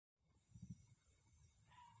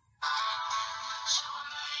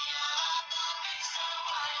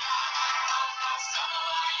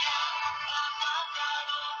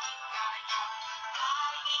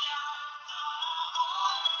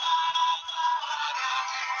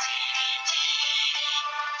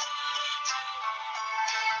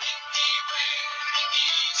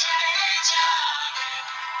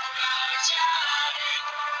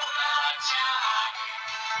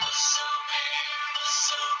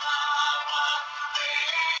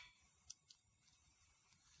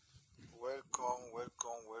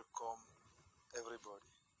Welcome,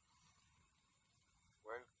 everybody.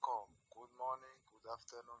 Welcome. Good morning, good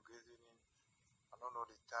afternoon, good evening. I don't know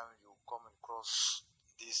the time you come across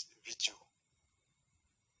this video.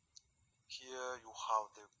 Here you have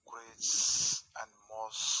the great and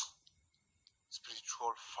most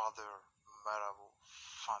spiritual father, Marabout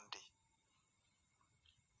FANDI.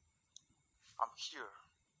 I'm here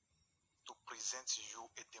to present to you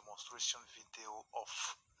a demonstration video of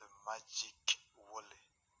the magic wallet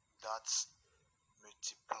that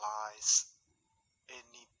multiplies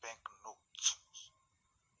any banknote.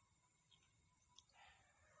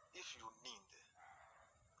 If you need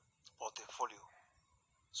portfolio,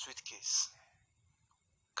 suitcase,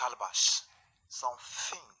 calabash,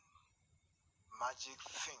 something, magic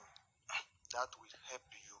thing that will help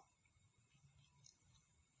you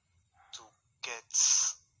to get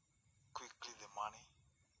quickly the money,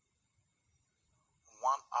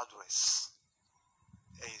 one address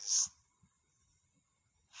is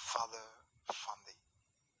Father FANDI.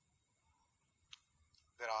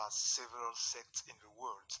 There are several sects in the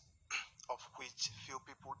world, of which few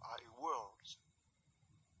people are aware.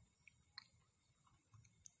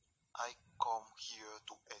 I come here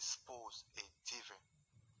to expose a divine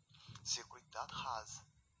secret that has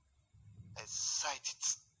excited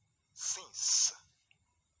since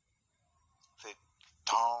the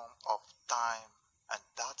dawn of time, and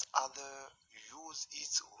that others use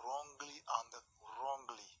it wrongly and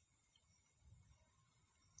wrongly.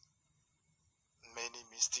 Many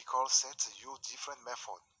mystical sects use different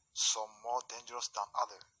methods, some more dangerous than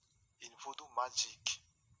others. In voodoo magic,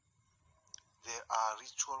 there are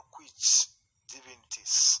ritual which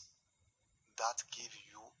divinities that give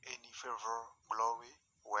you any favor, glory,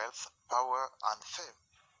 wealth, power, and fame.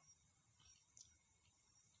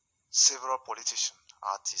 Several politicians,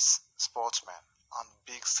 artists, sportsmen, and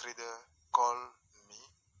big traders call me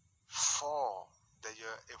for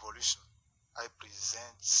their evolution. I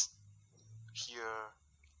present here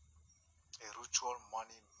a ritual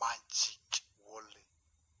money magic wallet,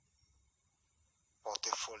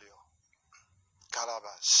 portfolio,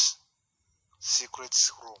 calabash, secret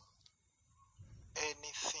room,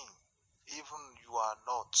 anything, even you are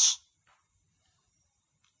not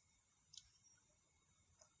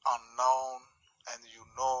unknown and you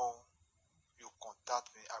know, you contact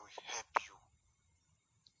me, I will help you.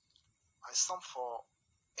 I stand for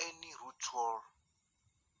any ritual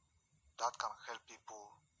that can help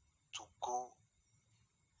people to go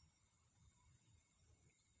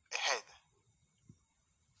ahead.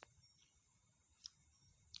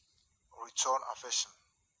 Return affection,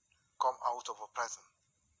 come out of a present.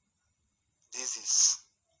 Disease,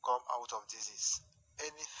 come out of disease.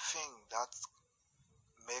 Anything that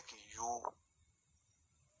make you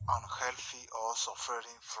unhealthy or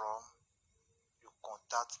suffering from, you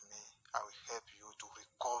contact me, I will help you to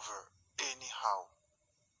recover anyhow.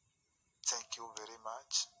 Thank you very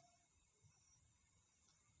much,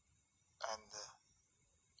 and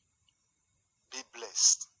be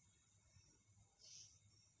blessed.